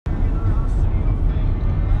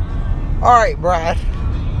Alright, Brad.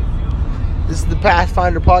 This is the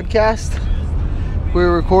Pathfinder podcast.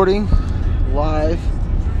 We're recording live,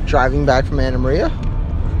 driving back from Anna Maria.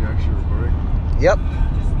 Are you actually recording? Yep.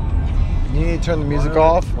 You need to turn the music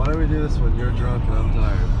off. Why don't we do this when you're drunk and I'm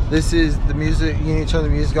tired? This is the music. You need to turn the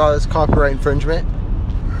music off. It's copyright infringement.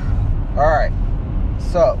 Alright.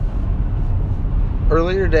 So,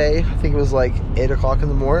 earlier today, I think it was like 8 o'clock in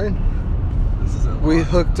the morning, we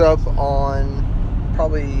hooked up on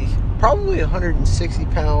probably 160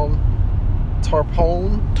 pound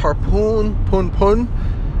tarpoon,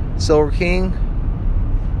 Silver King. I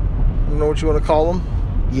don't know what you want to call them,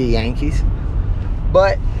 you Yankees.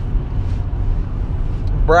 But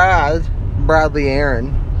Brad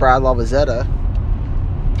Lavazetta,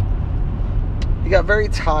 he got very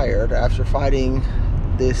tired after fighting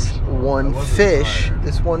this one fish. He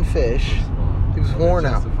was worn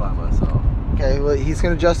out. Okay, well, he's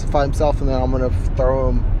going to justify himself, and then I'm going to throw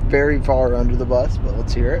him very far under the bus, but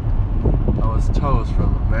let's hear it. I was toast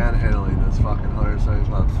from manhandling this fucking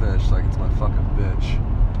 170-pound fish like it's my fucking bitch.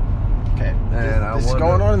 Okay, and this is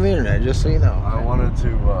going on the internet, just so you know. I wanted to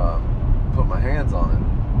put my hands on it,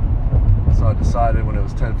 so I decided when it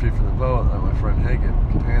was 10 feet from the boat that my friend Hagen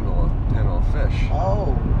could handle a fish.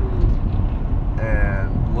 Oh.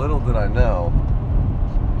 And little did I know,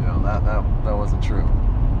 that wasn't true.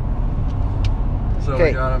 So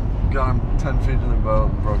we got him 10 feet in the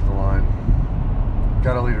boat and broke the line.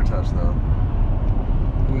 Got a leader touch though.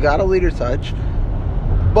 We got a leader touch.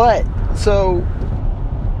 But, so,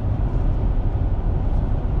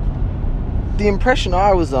 the impression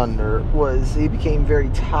I was under was he became very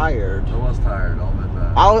tired. I was tired, I'll admit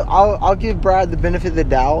that. I'll give Brad the benefit of the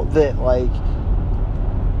doubt that, like,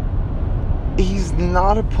 he's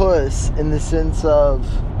not a puss in the sense of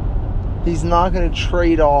he's not going to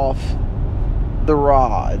trade off the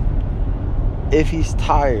rod if he's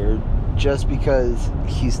tired just because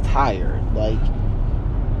he's tired. Like,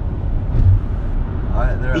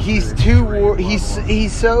 he's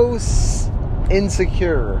so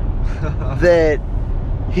insecure that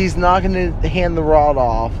he's not going to hand the rod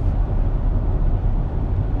off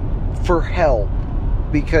for help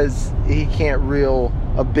because he can't reel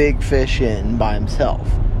a big fish in by himself.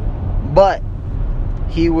 But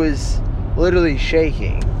he was literally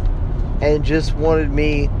shaking and just wanted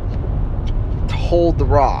me to hold the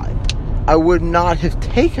rod. I would not have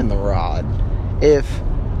taken the rod if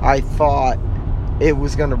I thought it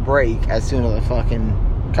was going to break as soon as I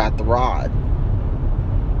fucking got the rod.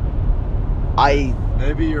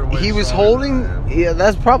 Maybe you're he was holding... Yeah,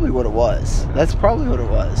 that's probably what it was.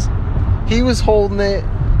 He was holding it.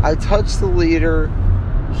 I touched the leader.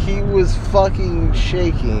 He was fucking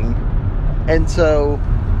shaking. And so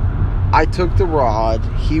I took the rod.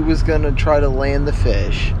 He was going to try to land the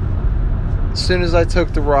fish. As soon as I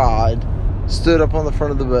took the rod, stood up on the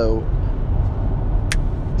front of the boat,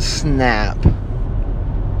 snap.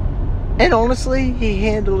 And honestly, he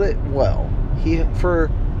handled it well.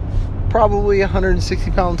 For probably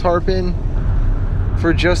 160 pound tarpon,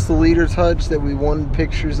 for just the leader touch that we wanted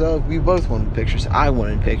pictures of. We both wanted pictures. I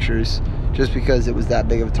wanted pictures just because it was that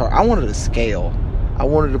big of a tarpon. I wanted a scale. I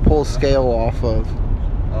wanted to pull a scale off of...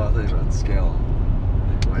 Oh, I thought you meant scale.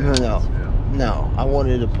 No. I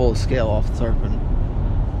wanted to pull a scale off the tarpon.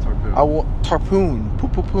 Tarpoon.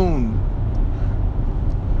 Poon.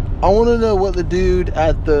 I want to know what the dude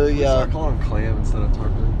at the... Can we start calling him clam instead of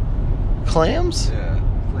tarpon? Clams? Yeah,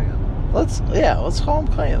 clam. Let's call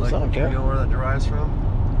them clams. I don't care. You know where that derives from?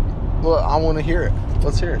 Well, I want to hear it.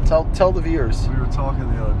 Let's hear it. Tell the viewers. We were talking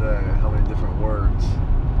the other day how many different words,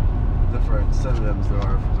 different synonyms there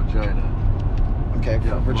are for vagina. Okay,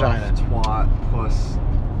 for vagina. Twat, puss,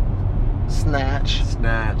 snatch,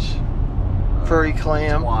 furry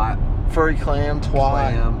clam, twat,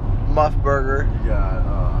 clam, muff burger. You got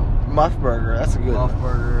muff burger. That's a good one. Muff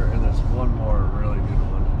burger, and there's one more really good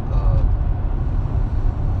one.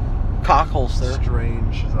 Cock holster.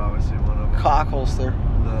 Strange is obviously one of them. Cock holster.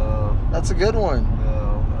 No. That's a good one.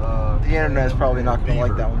 No. The internet's probably not going to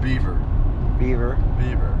like that one. Beaver.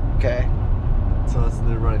 Okay. So that's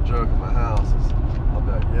the running joke in my house. I'll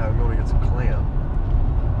be like, yeah, I'm going to get some clam.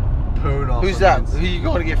 Poon also Who's that? means... Who you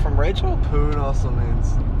going to get from Rachel? Poon also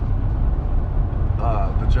means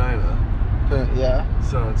vagina. Poon, yeah.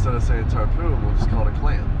 So instead of saying tarpoon, we'll just call it a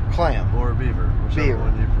clam. Clam. Or a beaver. Whichever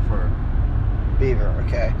one you prefer. Beaver,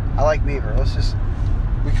 okay. I like beaver.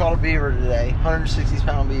 We caught a beaver today. 160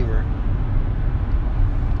 pound beaver.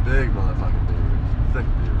 Big motherfucking beaver. Thick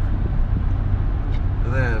beaver.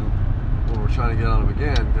 And then, when we're trying to get on him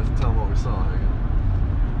again, just tell him what we saw again.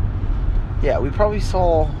 Yeah, we probably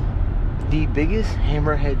saw the biggest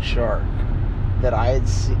hammerhead shark that I had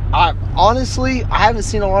seen. Honestly, I haven't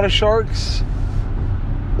seen a lot of sharks.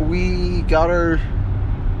 We got our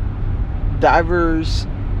diver's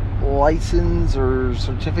license or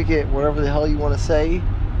certificate, whatever the hell you want to say.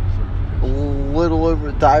 A little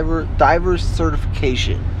over diver's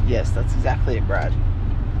certification. Yes, that's exactly it, Brad.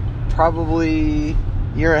 Probably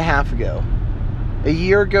a year and a half ago. A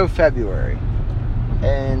year ago, February.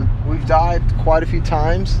 And we've dived quite a few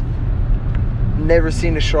times. Never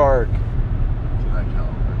seen a shark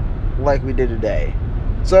like we did today.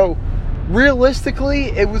 So, realistically,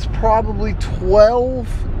 it was probably 12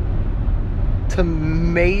 to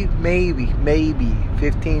maybe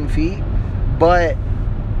 15 feet. But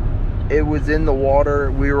it was in the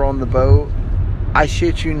water. We were on the boat. I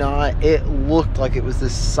shit you not, it looked like it was the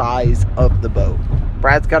size of the boat.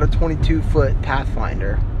 Brad's got a 22-foot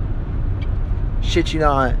Pathfinder. Shit you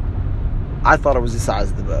not, I thought it was the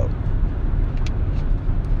size of the boat.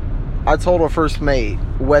 I told our first mate,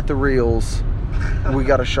 wet the reels, we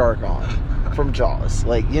got a shark on from Jaws.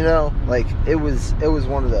 Like, you know, like it was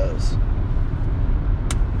one of those.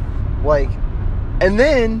 Like, and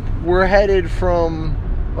then we're headed from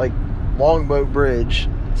like Longboat Bridge,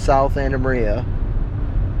 South Anna Maria,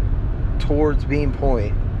 towards Bean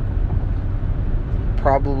Point.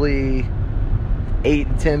 Probably 8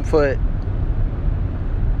 to 10 foot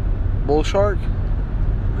bull shark.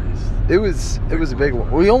 It was a big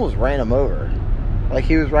one. We almost ran him over. Like,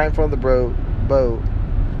 he was right in front of the boat.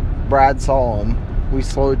 Brad saw him. We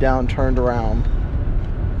slowed down, turned around.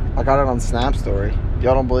 I got it on Snap Story.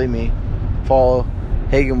 Y'all don't believe me? Follow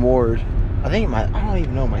Hagen Ward. I don't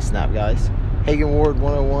even know my Snap, guys. Hagen Ward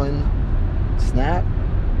 101 Snap.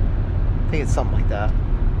 I think it's something like that.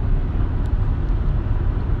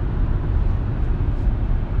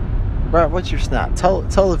 Brad, what's your Snap? Tell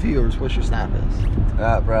the viewers what your Snap is.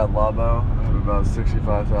 At Brad Labo. I have about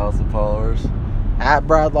 65,000 followers. At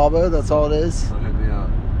Brad Labo, that's all it is. So hit me up.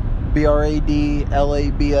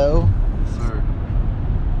 BRADLABO. Yes, sir.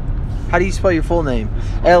 How do you spell your full name?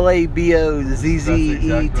 LABOZZETTA.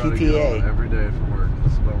 Every day for work.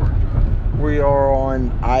 This is my work drive. We are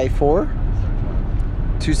on I-4.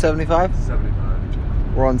 275?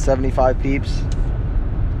 75. We're on 75 peeps.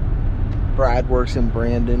 Brad works in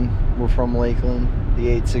Brandon. We're from Lakeland. The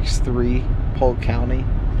 863, Polk County.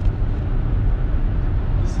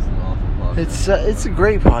 This is an awful podcast. It's a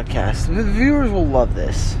great podcast. The viewers will love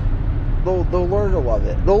this. They'll learn to love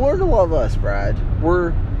it. They'll learn to love us, Brad.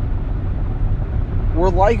 We're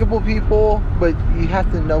likable people, but you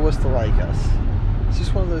have to know us to like us. It's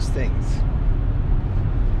just one of those things.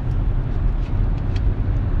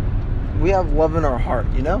 We have love in our heart,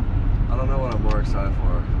 you know? I don't know what I'm more excited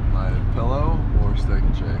for. My pillow or steak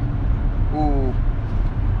and shake? Ooh.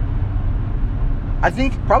 I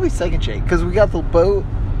think probably second shake, because we got the boat.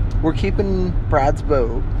 We're keeping Brad's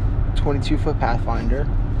boat, 22-foot Pathfinder,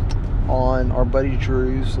 on our buddy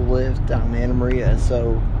Drew's lift down in Anna Maria.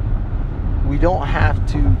 So we don't have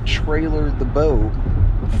to trailer the boat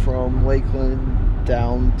from Lakeland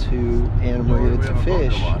down to Anna Maria to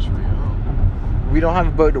fish. We don't have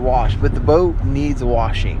a boat to wash, but the boat needs a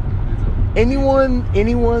washing. Anyone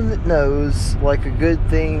that knows like a good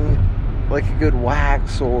thing, like a good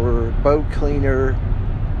wax or boat cleaner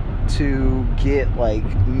to get like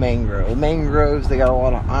mangroves, they got a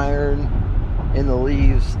lot of iron in the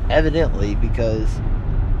leaves, evidently, because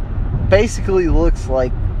basically looks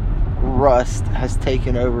like rust has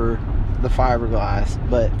taken over the fiberglass,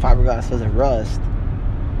 but fiberglass doesn't rust.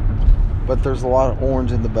 But there's a lot of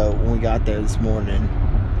orange in the boat when we got there this morning.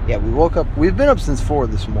 Yeah, we woke up. We've been up since 4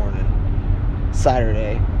 this morning.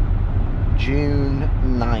 Saturday, June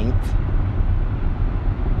 9th.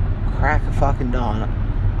 Crack of fucking dawn.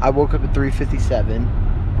 I woke up at 3:57.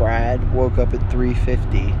 Brad woke up at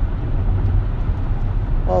 3:50.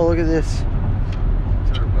 Oh, look at this.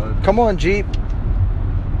 Sure, bud. Come on, Jeep.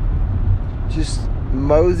 Just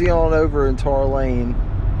mosey on over into our lane.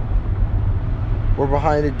 We're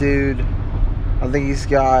behind a dude. I think he's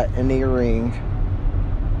got an earring.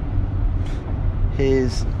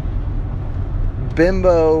 His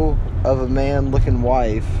bimbo of a man looking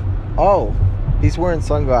wife. Oh, he's wearing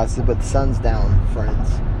sunglasses, but the sun's down,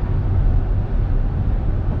 friends.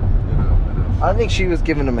 I think she was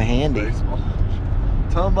giving him a handy. Baseball.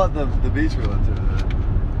 Tell him about the beach we went to today.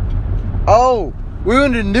 Oh, we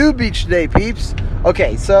went to New Beach today, peeps.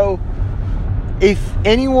 Okay, so if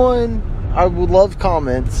anyone, I would love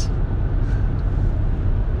comments.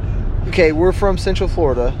 Okay, we're from Central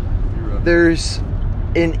Florida. There's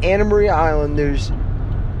in Anna Maria Island.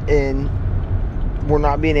 We're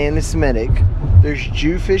not being anti-Semitic. There's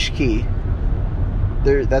Jewfish Key.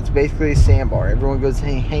 That's basically a sandbar. Everyone goes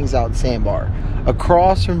hangs out at the sandbar.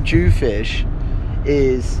 Across from Jewfish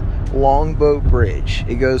is Longboat Bridge.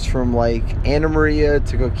 It goes from like Anna Maria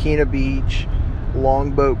to Coquina Beach,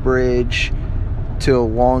 Longboat Bridge to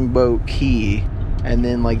Longboat Key, and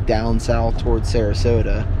then like down south towards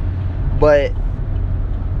Sarasota. But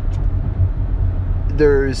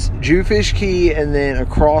there's Jewfish Key, and then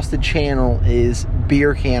across the channel is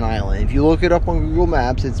Beer Can Island. If you look it up on Google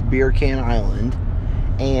Maps, it's Beer Can Island.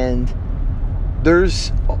 And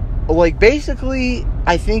there's, like, basically,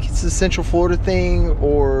 I think it's a Central Florida thing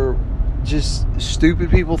or just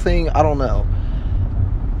stupid people thing. I don't know.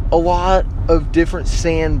 A lot of different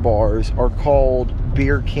sandbars are called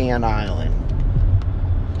Beer Can Island.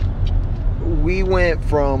 We went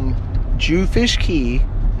from Jewfish Key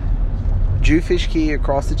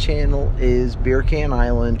across the channel is Beer Can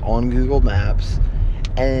Island on Google Maps,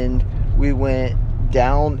 and we went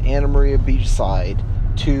down Anna Maria Beachside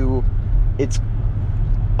to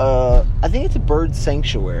I think it's a bird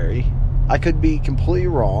sanctuary. I could be completely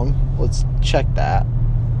wrong. Let's check that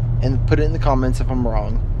and put it in the comments if I'm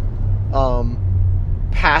wrong.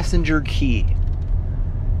 Passenger Key.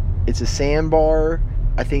 It's a sandbar.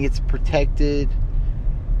 I think it's a protected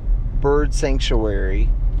bird sanctuary,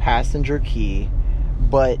 Passenger Key,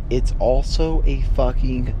 but it's also a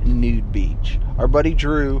fucking nude beach. Our buddy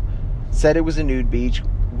Drew said it was a nude beach.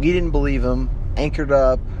 We didn't believe him. Anchored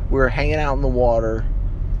up. We were hanging out in the water.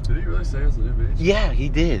 Did he really say it was a nude beach? Yeah, he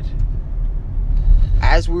did.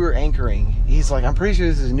 As we were anchoring, he's like, I'm pretty sure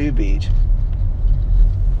this is a nude beach.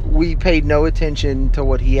 We paid no attention to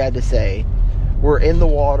what he had to say. We're in the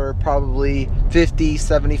water, probably 50,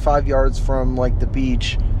 75 yards from like the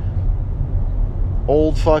beach.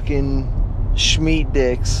 Old fucking Schmeat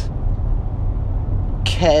dicks,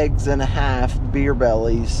 kegs and a half, beer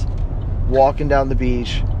bellies, walking down the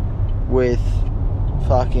beach with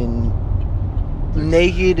fucking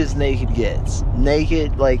naked as naked gets.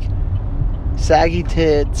 Naked, like saggy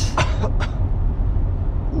tits,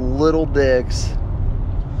 little dicks.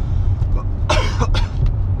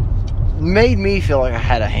 Made me feel like I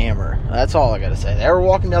had a hammer. That's all I gotta say. They were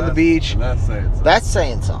walking down the beach. And that's saying something. That's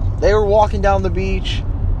saying something. They were walking down the beach.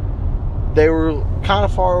 They were kind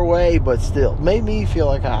of far away, but still made me feel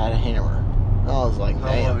like I had a hammer. I was like,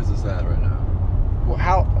 How damn. long is this at right now?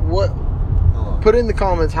 What? Put in the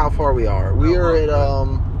comments how far we are. We are at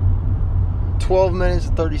 12 minutes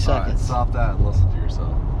and 30 seconds. Alright, stop that and listen to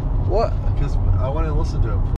yourself. What? Because I want to listen to it.